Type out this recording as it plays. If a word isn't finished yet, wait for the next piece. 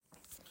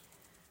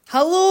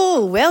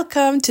Hello,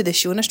 welcome to the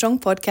Shona Strong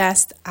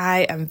podcast.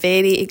 I am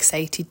very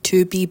excited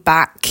to be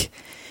back.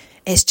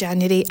 It's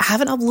January. I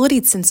haven't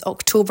uploaded since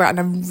October and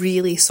I'm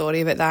really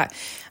sorry about that.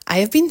 I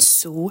have been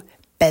so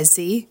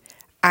busy.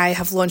 I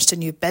have launched a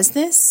new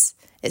business.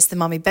 It's the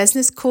Mummy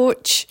Business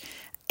Coach.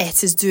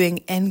 It is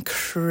doing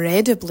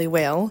incredibly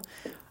well.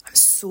 I'm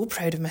so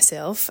proud of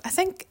myself. I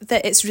think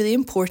that it's really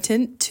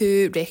important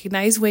to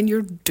recognise when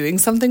you're doing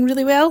something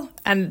really well,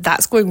 and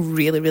that's going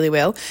really, really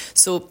well.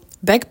 So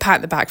big pat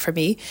on the back for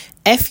me.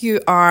 If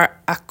you are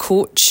a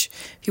coach,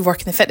 if you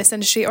work in the fitness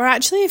industry, or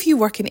actually if you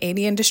work in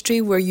any industry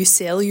where you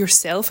sell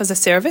yourself as a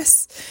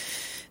service,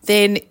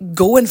 then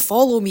go and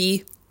follow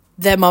me,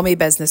 the Mummy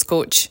Business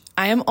Coach.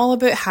 I am all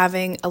about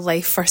having a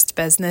life first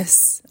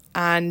business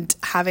and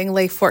having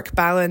life-work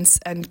balance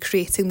and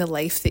creating the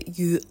life that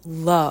you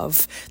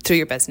love through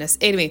your business.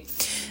 Anyway,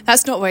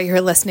 that's not why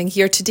you're listening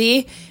here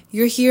today.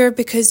 You're here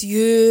because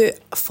you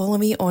follow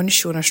me on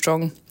Shona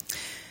Strong.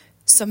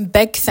 Some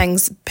big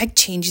things, big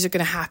changes are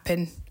going to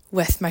happen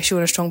with my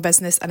Shona Strong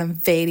business, and I'm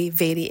very,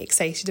 very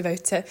excited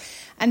about it.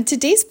 And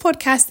today's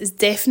podcast is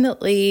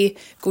definitely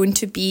going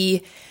to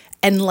be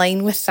in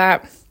line with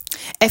that.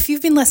 If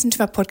you've been listening to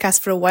my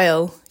podcast for a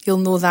while, you'll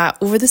know that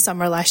over the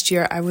summer last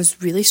year, I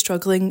was really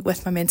struggling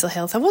with my mental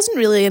health. I wasn't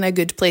really in a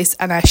good place,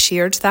 and I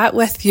shared that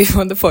with you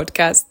on the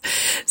podcast.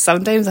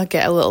 Sometimes I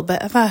get a little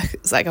bit of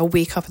it's like I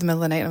wake up in the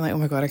middle of the night and I'm like, oh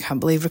my God, I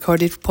can't believe I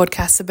recorded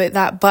podcasts about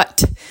that.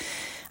 But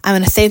I'm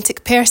an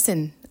authentic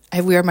person. I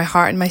wear my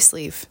heart on my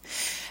sleeve.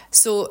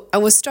 So I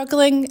was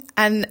struggling,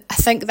 and I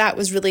think that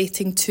was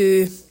relating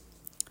to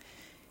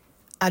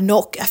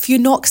a few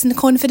knocks in the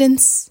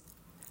confidence,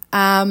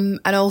 and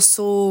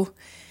also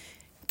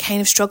kind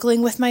of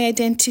struggling with my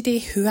identity,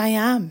 who I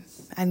am,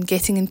 and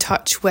getting in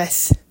touch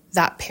with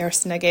that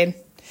person again.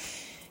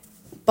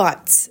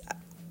 But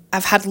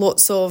I've had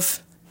lots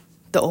of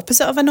the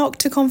opposite of a knock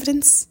to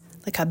confidence,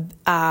 like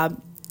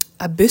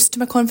a boost to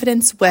my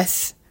confidence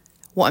with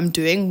what I'm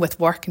doing with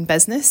work and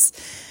business.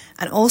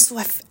 And also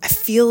I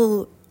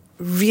feel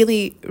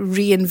really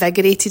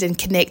reinvigorated and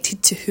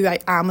connected to who I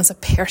am as a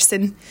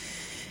person.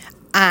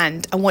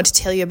 And I want to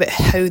tell you about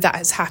how that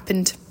has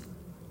happened.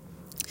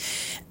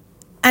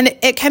 And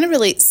it kind of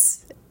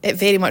relates, it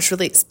very much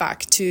relates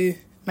back to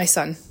my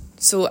son.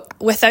 So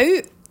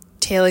without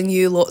telling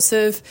you lots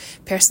of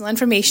personal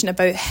information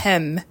about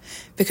him,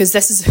 because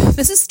this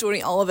is a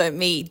story all about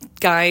me,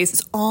 guys.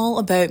 It's all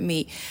about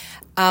me.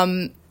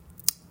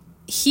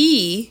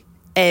 He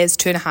is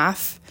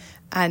 2.5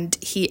 and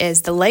he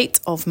is the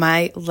light of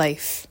my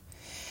life.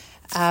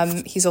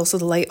 He's also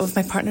the light of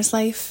my partner's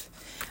life.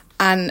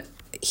 And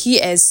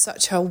he is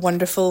such a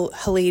wonderful,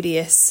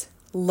 hilarious,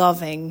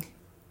 loving,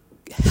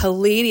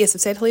 hilarious.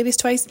 I've said hilarious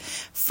twice.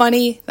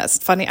 Funny. That's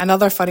funny.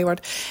 Another funny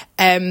word.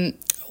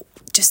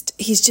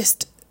 He's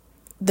just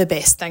the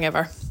best thing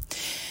ever.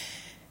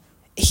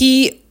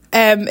 He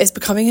is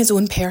becoming his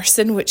own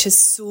person, which is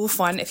so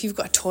fun. If you've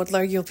got a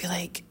toddler, you'll be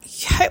like,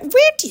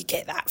 where do you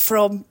get that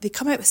from? They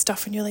come out with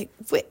stuff and you're like,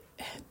 wait,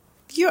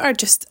 you are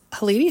just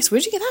hilarious. Where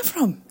did you get that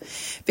from?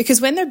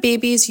 Because when they're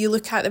babies, you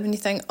look at them and you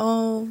think,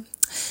 oh,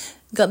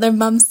 got their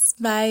mum's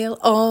smile.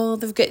 Oh,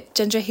 they've got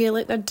ginger hair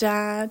like their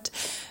dad.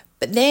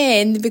 But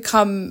then they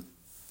become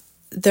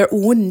their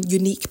own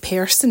unique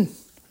person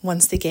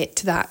once they get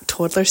to that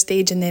toddler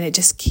stage, and then it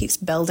just keeps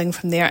building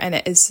from there, and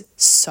it is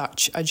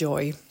such a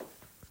joy.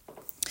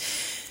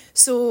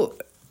 So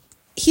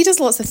he does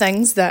lots of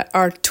things that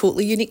are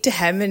totally unique to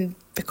him, and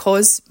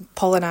because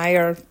Paul and I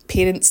are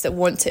parents that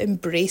want to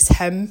embrace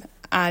him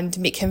and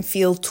make him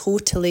feel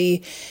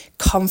totally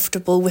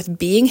comfortable with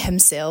being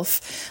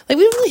himself, like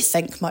we don't really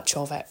think much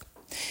of it.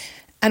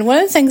 And one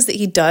of the things that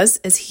he does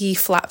is he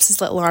flaps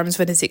his little arms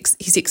when he's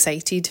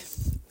excited.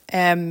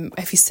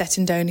 If he's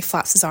sitting down, he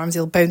flaps his arms,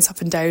 he'll bounce up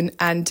and down,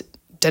 and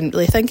didn't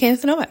really think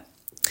anything of it.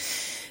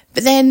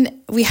 But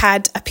then we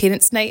had a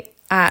parents' night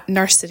at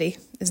nursery.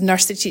 His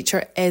nursery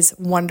teacher is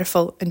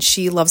wonderful and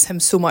she loves him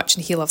so much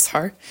and he loves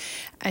her.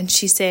 And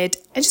she said,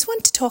 I just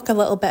want to talk a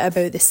little bit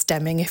about the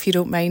stimming, if you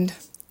don't mind.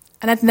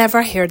 And I'd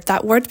never heard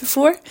that word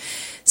before.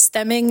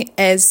 Stimming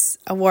is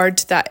a word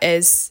that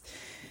is...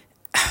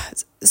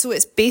 So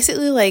it's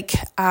basically like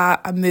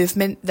a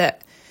movement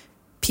that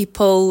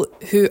people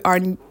who are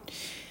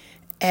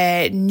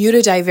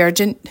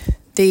neurodivergent,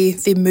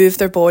 they move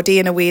their body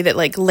in a way that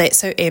like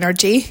lets out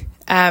energy.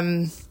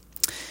 I'm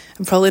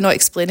probably not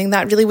explaining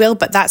that really well,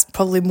 but that's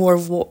probably more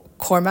of what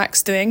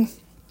Cormac's doing.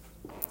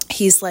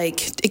 He's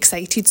like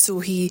excited,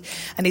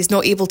 and he's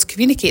not able to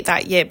communicate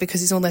that yet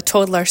because he's only a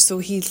toddler, so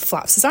he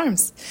flaps his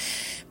arms.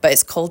 But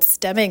it's called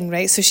stimming,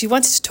 right? So she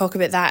wanted to talk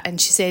about that,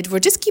 and she said, we're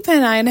just keeping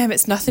an eye on him.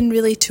 It's nothing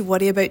really to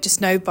worry about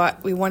just now,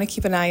 but we want to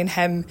keep an eye on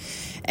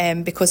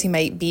him because he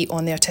might be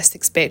on the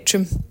autistic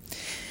spectrum.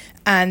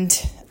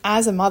 And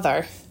as a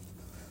mother,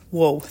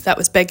 whoa, that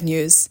was big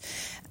news.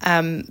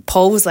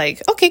 Paul was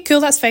like, okay, cool,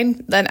 that's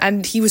fine.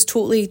 And he was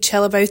totally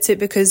chill about it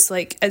because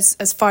like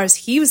as far as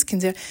he was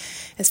concerned,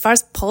 as far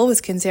as Paul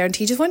was concerned,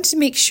 he just wanted to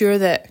make sure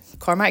that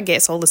Cormac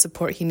gets all the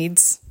support he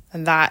needs.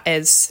 And that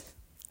is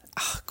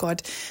oh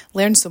God,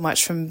 learned so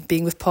much from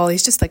being with Paul.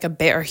 He's just like a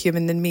better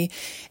human than me.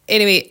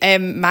 Anyway,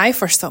 my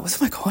first thought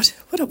was, oh my God,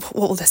 what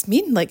will this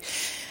mean? Like,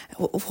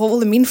 what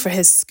will it mean for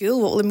his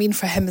school? What will it mean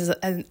for him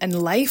in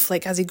life?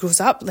 Like, as he grows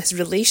up, his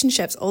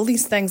relationships, all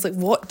these things, like,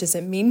 what does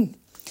it mean?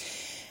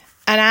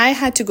 And I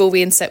had to go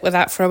away and sit with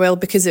that for a while,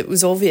 because it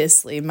was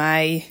obviously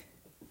my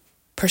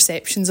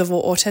perceptions of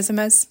what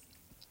autism is,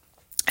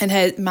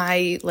 and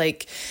my,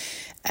 like,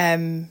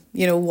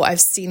 what I've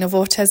seen of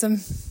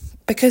autism.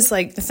 Because,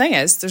 like, the thing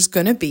is, there's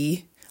going to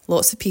be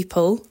lots of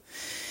people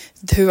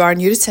who are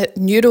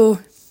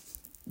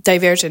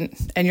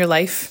neurodivergent in your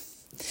life.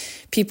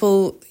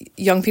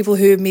 Young people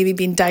who have maybe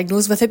been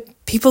diagnosed with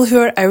it, people who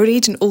are our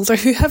age and older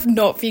who have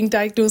not been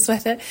diagnosed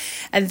with it.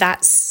 And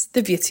that's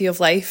the beauty of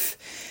life.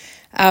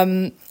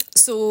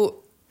 So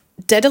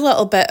did a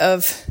little bit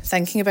of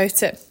thinking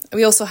about it.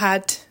 We also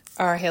had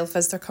our health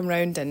visitor come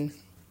round, and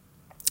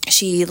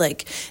she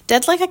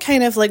did a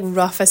kind of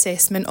rough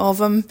assessment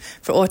of him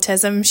for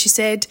autism. She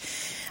said,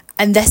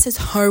 and this is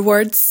her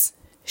words,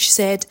 she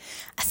said,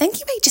 I think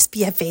he might just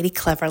be a very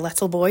clever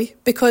little boy,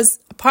 because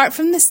apart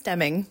from the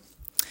stimming,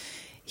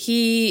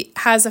 he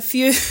has a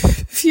few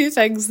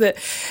things that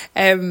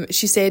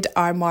she said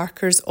are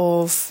markers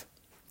of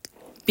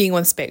being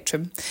on the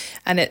spectrum.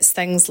 And it's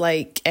things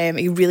like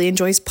he really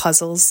enjoys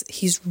puzzles.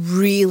 He's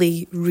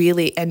really,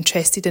 really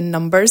interested in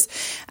numbers.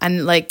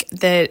 And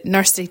the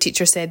nursery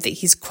teacher said that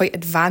he's quite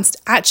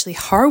advanced. Actually,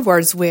 her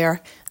words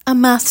were a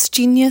maths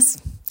genius.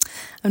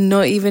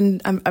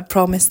 I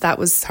promise that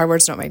was her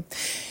words, not mine.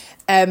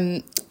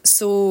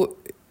 So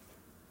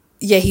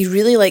yeah, he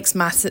really likes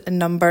maths and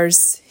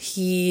numbers.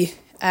 He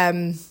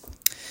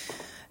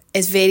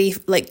is very,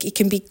 he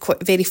can be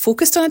very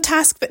focused on a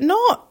task, but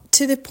not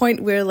to the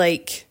point where,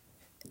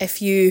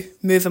 if you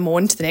move him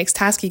on to the next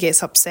task, he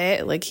gets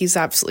upset. He's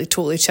absolutely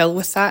totally chill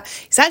with that.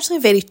 He's actually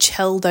a very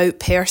chilled out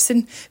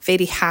person,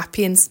 very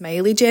happy and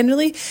smiley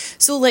generally.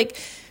 So,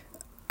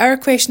 our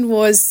question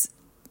was,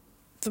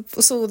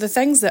 the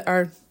things that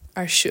are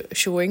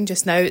showing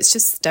just now, it's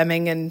just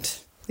stimming and,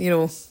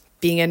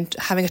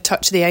 having a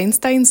touch of the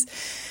Einsteins.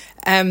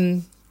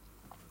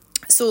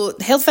 So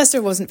the health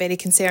visitor wasn't very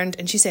concerned,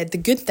 and she said the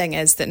good thing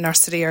is that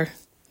nursery are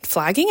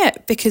flagging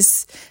it,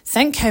 because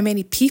think how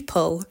many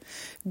people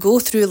go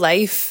through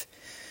life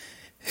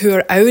who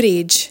are our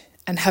age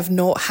and have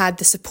not had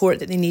the support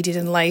that they needed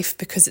in life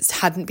because it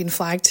hadn't been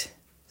flagged.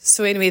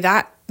 So anyway,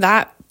 that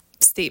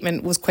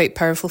statement was quite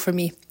powerful for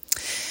me.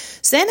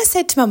 So then I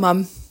said to my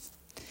mum,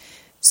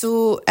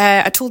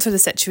 I told her the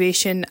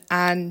situation,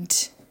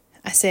 and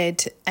I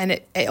said, and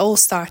it all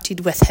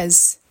started with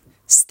his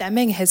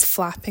stimming, his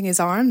flapping his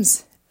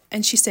arms.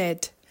 And she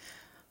said,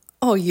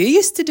 oh, you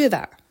used to do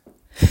that?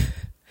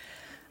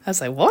 I was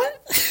like, what?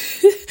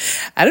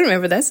 I don't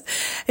remember this.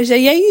 And she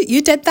said, yeah,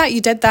 you did that. You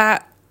did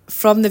that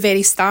from the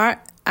very start,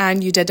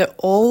 and you did it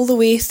all the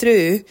way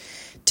through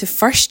to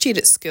first year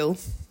at school,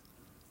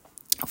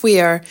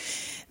 where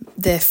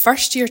your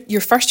first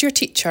year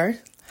teacher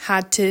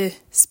had to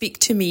speak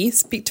to my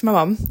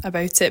mum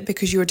about it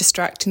because you were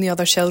distracting the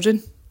other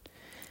children.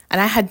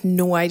 And I had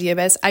no idea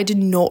about this. I did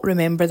not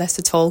remember this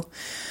at all.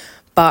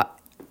 But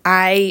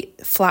I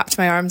flapped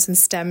my arms and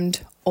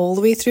stimmed all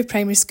the way through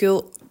primary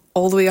school,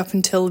 all the way up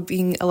until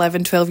being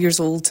 11, 12 years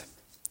old.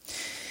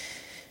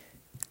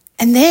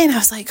 And then I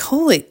was like,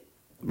 holy,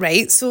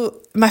 right.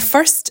 So if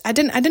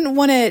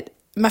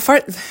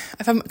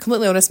I'm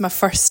completely honest, my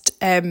first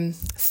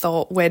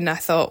thought when I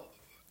thought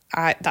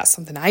that's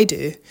something I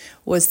do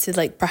was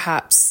to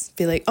perhaps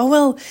be like, oh,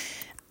 well,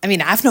 I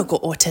mean, I've not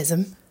got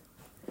autism.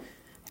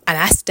 And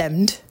I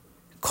stimmed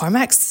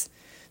Cormac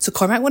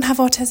won't have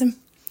autism.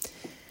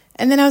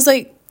 And then I was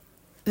like,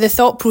 the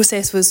thought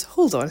process was,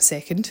 hold on a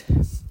second.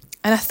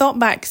 And I thought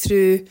back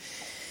through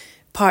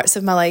parts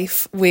of my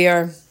life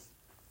where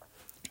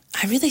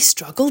I really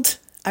struggled.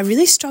 I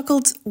really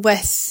struggled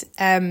with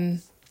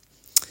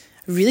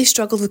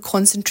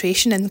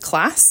concentration in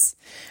class.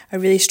 I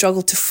really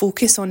struggled to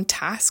focus on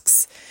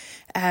tasks.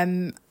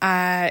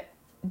 I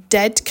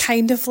did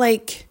kind of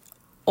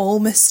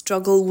almost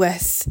struggle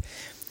with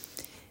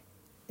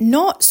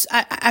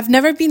I've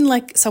never been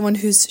someone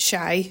who's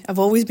shy. I've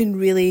always been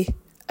really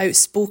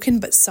outspoken,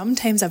 but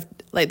sometimes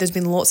there's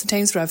been lots of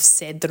times where I've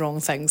said the wrong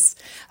things.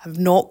 I've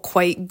not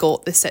quite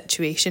got the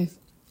situation.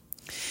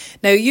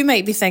 Now, you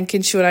might be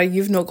thinking, Shona,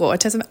 you've not got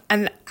autism.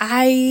 And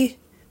my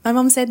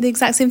mum said the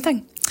exact same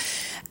thing.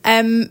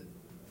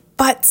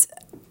 But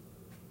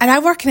I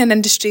work in an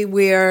industry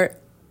where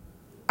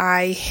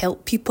I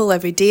help people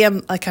every day.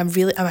 I'm a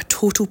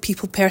total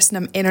people person.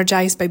 I'm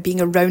energized by being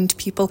around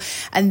people.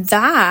 And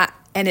that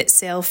in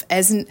itself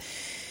is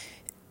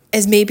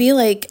maybe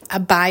a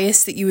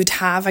bias that you would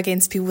have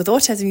against people with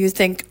autism. You would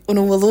think, oh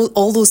no, well,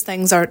 all those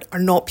things are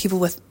not that people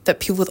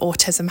with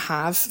autism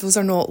have. Those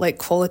are not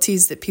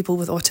qualities that people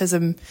with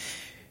autism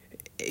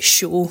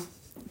show.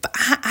 But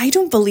I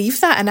don't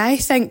believe that. And I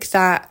think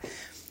that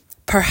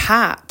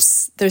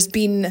perhaps there's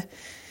been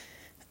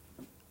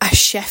a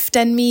shift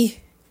in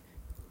me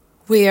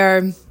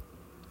where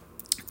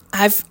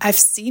I've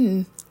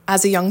seen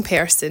as a young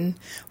person,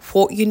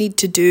 what you need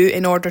to do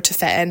in order to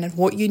fit in and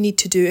what you need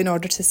to do in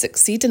order to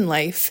succeed in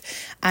life.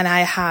 And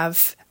I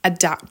have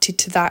adapted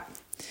to that.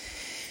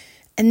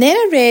 And then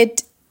I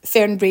read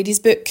Fern Brady's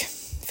book.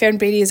 Fern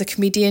Brady is a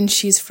comedian.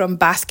 She's from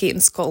Bathgate in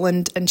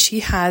Scotland, and she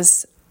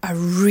has a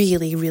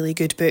really, really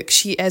good book.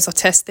 She is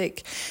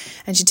autistic,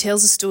 and she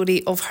tells the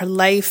story of her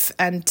life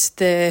and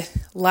the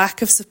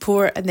lack of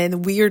support and then the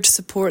weird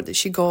support that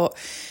she got,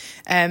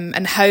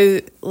 and how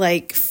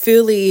like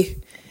fully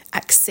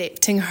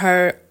accepting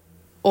her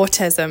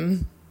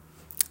autism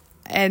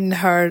in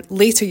her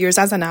later years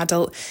as an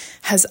adult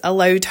has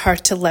allowed her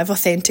to live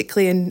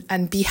authentically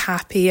and be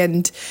happy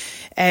and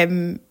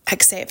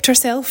accept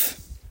herself.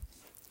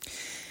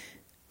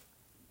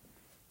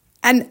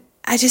 And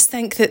I just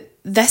think that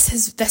this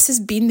has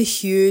been the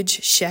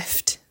huge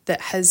shift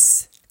that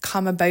has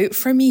come about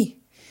for me.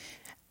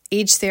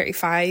 Age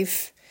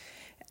 35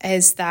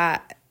 is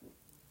that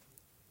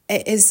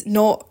it is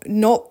not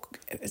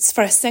it's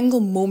for a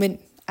single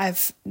moment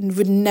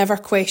would never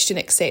question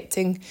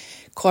accepting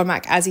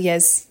Cormac as he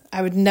is.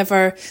 I would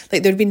never,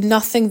 like, there'd be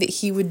nothing that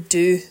he would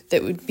do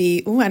that would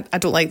be, I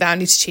don't like that, I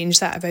need to change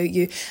that about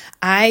you.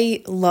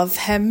 I love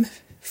him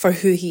for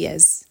who he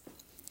is.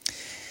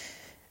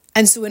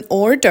 And so in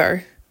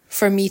order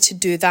for me to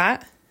do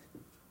that,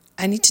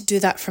 I need to do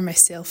that for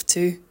myself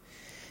too,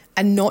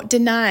 and not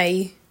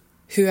deny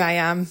who I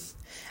am,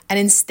 and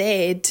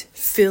instead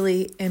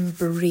fully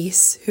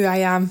embrace who I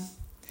am.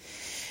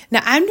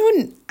 Now,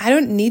 I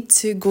don't need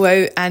to go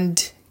out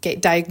and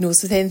get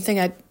diagnosed with anything.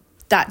 I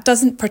don't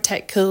think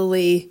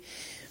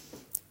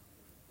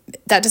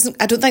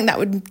that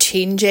would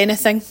change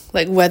anything,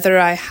 like whether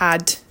I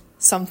had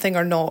something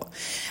or not.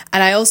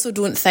 And I also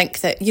don't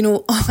think that,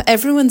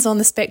 everyone's on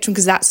the spectrum,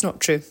 because that's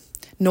not true.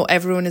 Not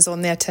everyone is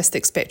on the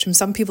autistic spectrum.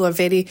 Some people are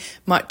very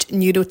much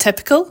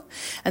neurotypical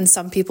and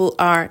some people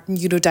are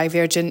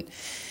neurodivergent.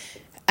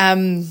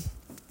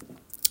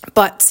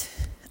 But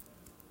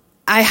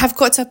I have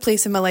got to a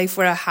place in my life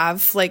where I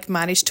have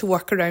managed to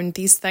work around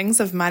these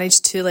things. I've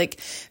managed to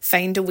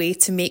find a way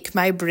to make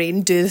my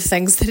brain do the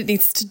things that it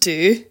needs to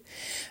do.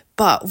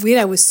 But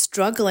where I was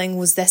struggling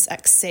was this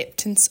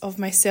acceptance of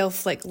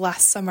myself.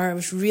 Last summer, I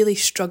was really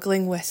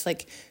struggling with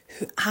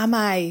who am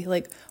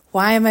I?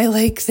 Why am I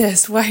like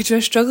this? Why do I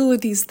struggle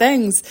with these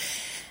things?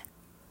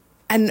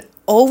 And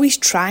always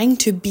trying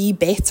to be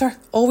better,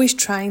 always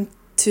trying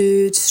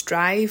to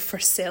strive for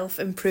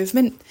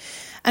self-improvement.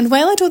 And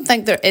while I don't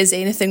think there is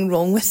anything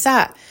wrong with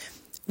that,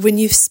 when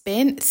you've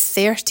spent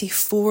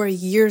 34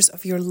 years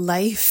of your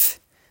life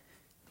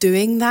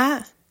doing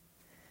that,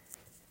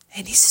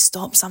 it needs to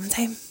stop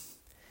sometime.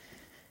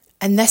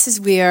 And this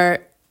is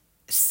where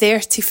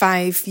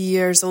 35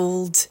 years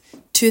old,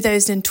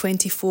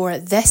 2024,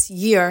 this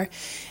year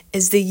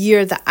is the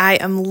year that I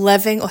am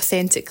living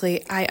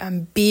authentically. I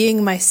am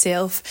being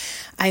myself.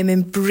 I am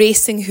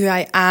embracing who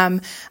I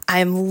am. I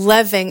am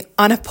living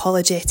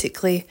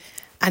unapologetically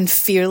and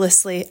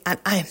fearlessly. And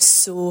I am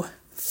so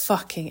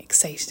fucking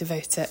excited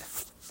about it.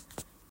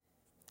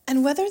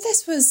 And whether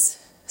this was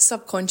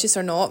subconscious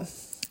or not,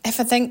 if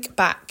I think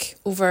back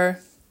over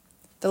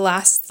the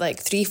last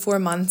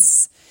 3-4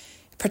 months,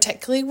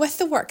 particularly with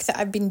the work that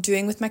I've been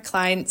doing with my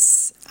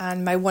clients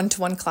and my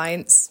one-to-one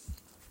clients,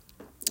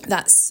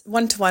 that's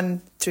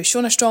one-to-one through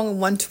Shona Strong and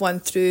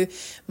one-to-one through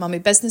Mummy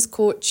Business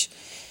Coach,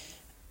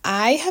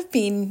 I have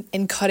been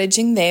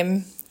encouraging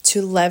them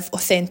to live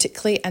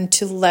authentically and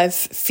to live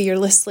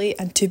fearlessly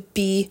and to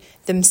be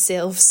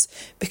themselves,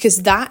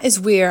 because that is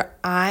where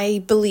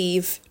I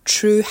believe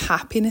true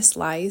happiness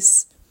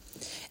lies,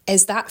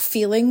 is that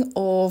feeling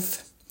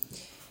of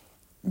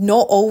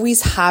not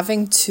always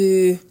having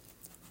to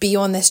be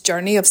on this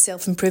journey of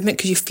self-improvement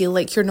because you feel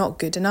like you're not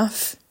good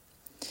enough,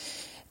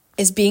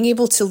 is being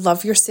able to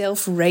love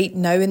yourself right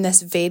now in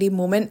this very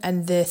moment,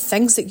 and the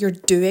things that you're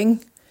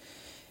doing,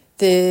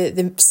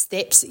 the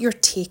steps that you're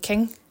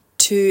taking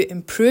to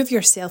improve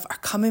yourself are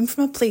coming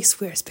from a place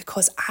where it's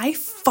because I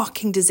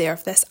fucking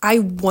deserve this. I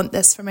want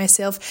this for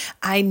myself.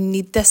 I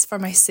need this for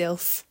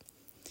myself.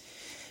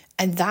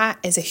 And that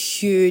is a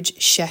huge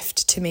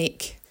shift to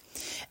make,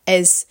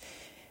 is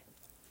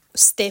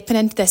stepping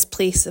into this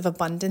place of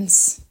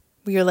abundance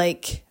where you're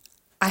like,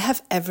 I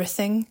have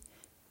everything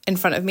in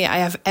front of me. I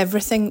have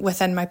everything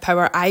within my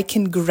power. I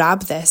can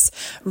grab this,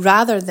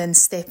 rather than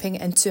stepping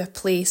into a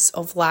place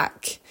of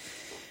lack,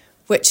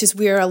 which is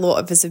where a lot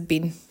of us have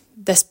been.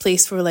 This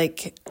place where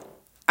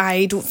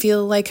I don't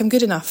feel like I'm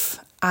good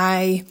enough.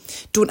 I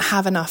don't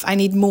have enough. I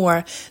need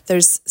more.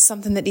 There's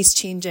something that needs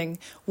changing.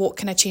 What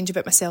can I change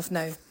about myself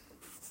now?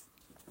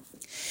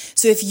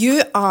 So if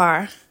you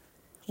are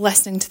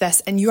listening to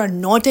this and you are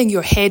nodding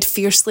your head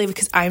fiercely,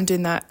 because I'm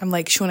doing that, I'm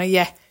like, Shona,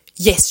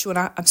 yes,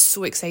 Shona, I'm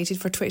so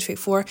excited for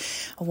 2024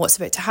 and what's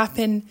about to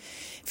happen.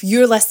 If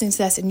you're listening to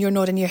this and you're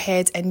nodding your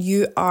head and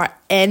you are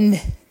in,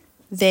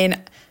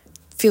 then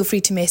feel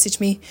free to message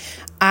me.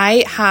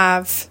 I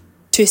have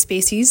 2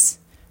 spaces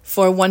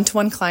for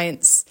one-to-one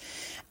clients,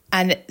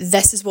 and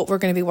this is what we're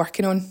going to be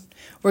working on.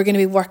 We're going to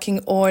be working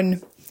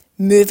on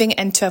moving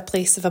into a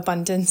place of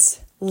abundance,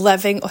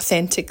 living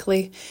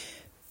authentically,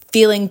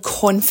 feeling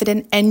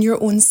confident in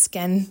your own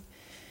skin,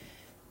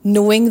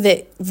 knowing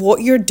that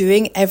what you're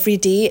doing every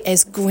day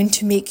is going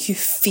to make you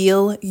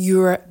feel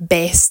your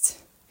best.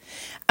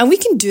 And we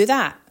can do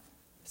that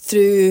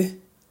through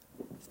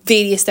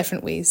various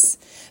different ways.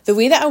 The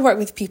way that I work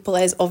with people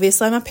is,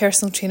 obviously I'm a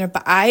personal trainer,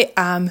 but I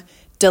am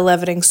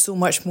delivering so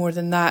much more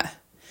than that.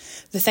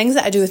 The things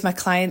that I do with my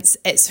clients,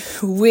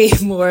 it's way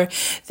more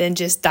than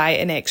just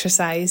diet and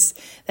exercise.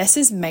 This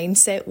is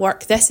mindset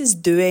work. This is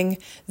doing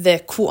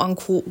the quote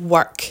unquote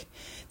work.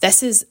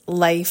 This is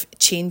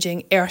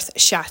life-changing,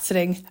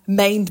 earth-shattering,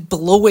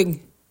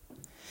 mind-blowing.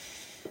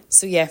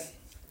 So yeah,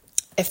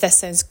 if this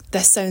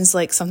sounds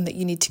like something that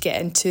you need to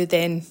get into,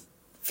 then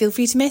feel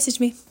free to message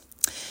me.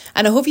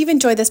 And I hope you've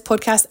enjoyed this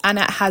podcast and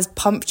it has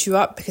pumped you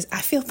up, because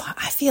I feel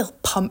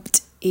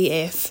pumped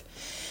AF.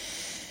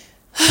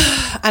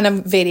 And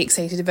I'm very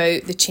excited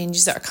about the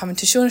changes that are coming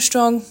to Shona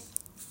Strong.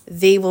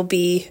 They will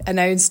be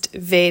announced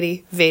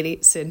very, very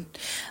soon.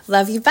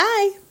 Love you.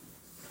 Bye.